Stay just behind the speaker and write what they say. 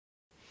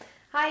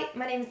Hi,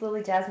 my name is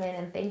LiliJasmijn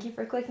and thank you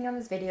for clicking on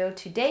this video.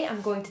 Today I'm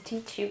going to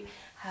teach you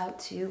how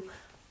to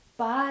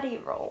body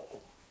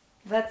roll.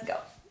 Let's go.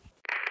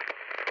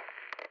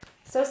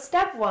 So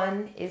step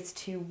one is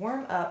to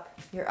warm up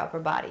your upper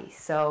body.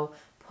 So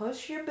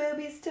push your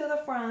boobies to the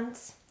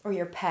front, or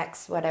your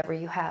pecs, whatever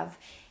you have,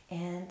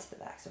 and to the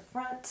back. So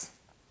front,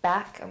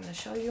 back, I'm going to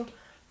show you.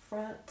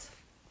 Front,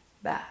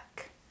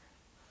 back,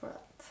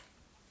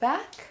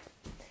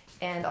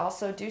 and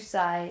also do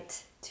side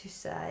to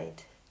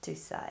side, to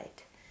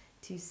side,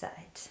 to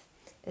side.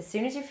 As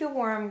soon as you feel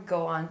warm,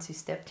 go on to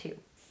step two.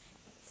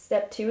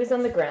 Step two is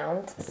on the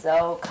ground,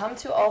 so come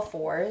to all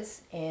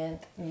fours and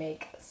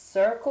make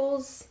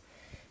circles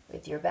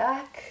with your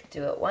back.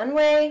 Do it one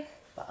way,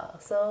 but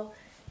also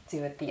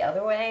do it the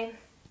other way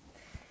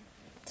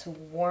to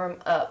warm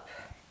up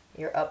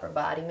your upper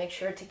body. Make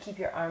sure to keep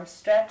your arms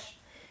stretched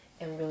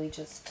and really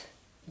just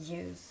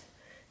use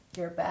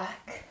your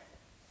back.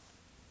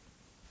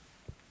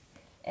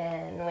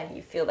 And when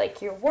you feel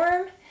like you're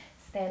warm,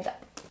 stand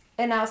up.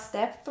 And now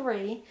step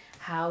three,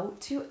 how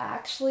to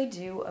actually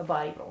do a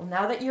body roll.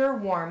 Now that you're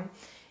warm,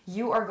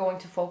 you are going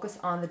to focus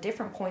on the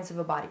different points of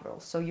a body roll.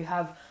 So you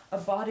have a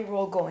body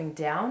roll going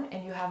down,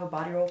 and you have a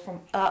body roll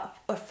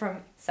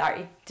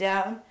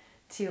down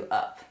to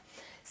up.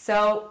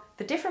 So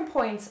the different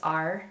points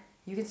are,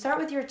 you can start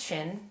with your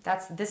chin.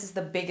 This is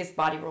the biggest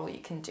body roll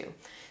you can do.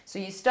 So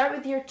you start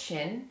with your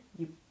chin,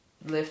 you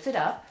lift it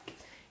up.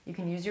 You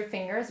can use your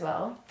finger as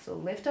well. So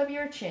lift up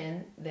your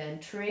chin, then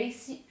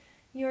trace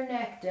your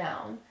neck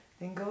down,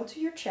 then go to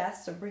your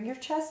chest. So bring your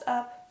chest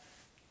up,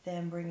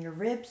 then bring your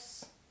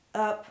ribs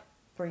up,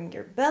 bring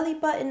your belly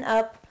button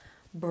up,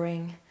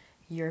 bring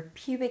your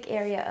pubic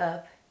area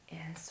up,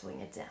 and swing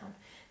it down.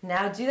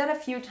 Now do that a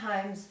few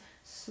times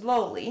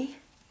slowly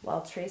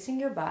while tracing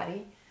your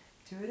body.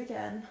 Do it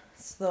again,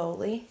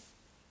 slowly,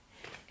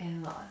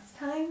 and last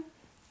time,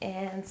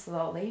 and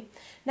slowly.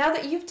 Now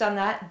that you've done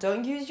that,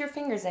 don't use your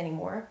fingers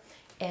anymore,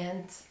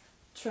 and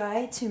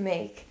try to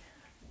make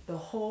the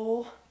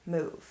whole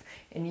move.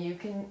 And you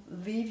can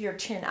leave your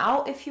chin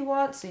out if you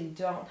want, so you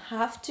don't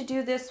have to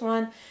do this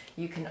one.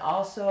 You can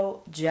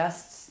also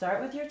just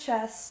start with your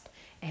chest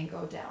and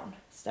go down.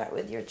 Start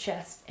with your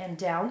chest and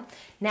down.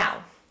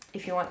 Now,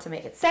 if you want to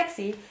make it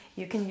sexy,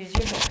 you can use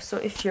your hair. So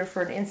if you're,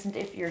 for an instant,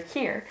 if you're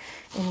here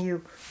and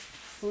you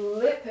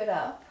flip it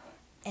up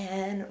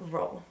and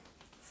roll.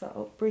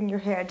 So bring your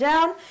hair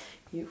down,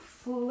 you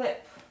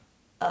flip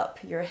up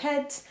your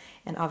head,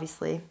 and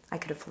obviously I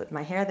could have flipped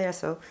my hair there,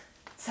 so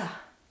ta.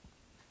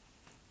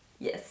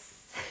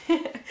 Yes.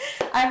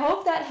 I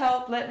hope that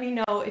helped. Let me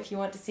know if you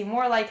want to see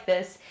more like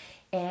this,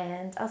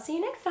 and I'll see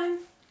you next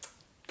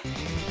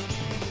time.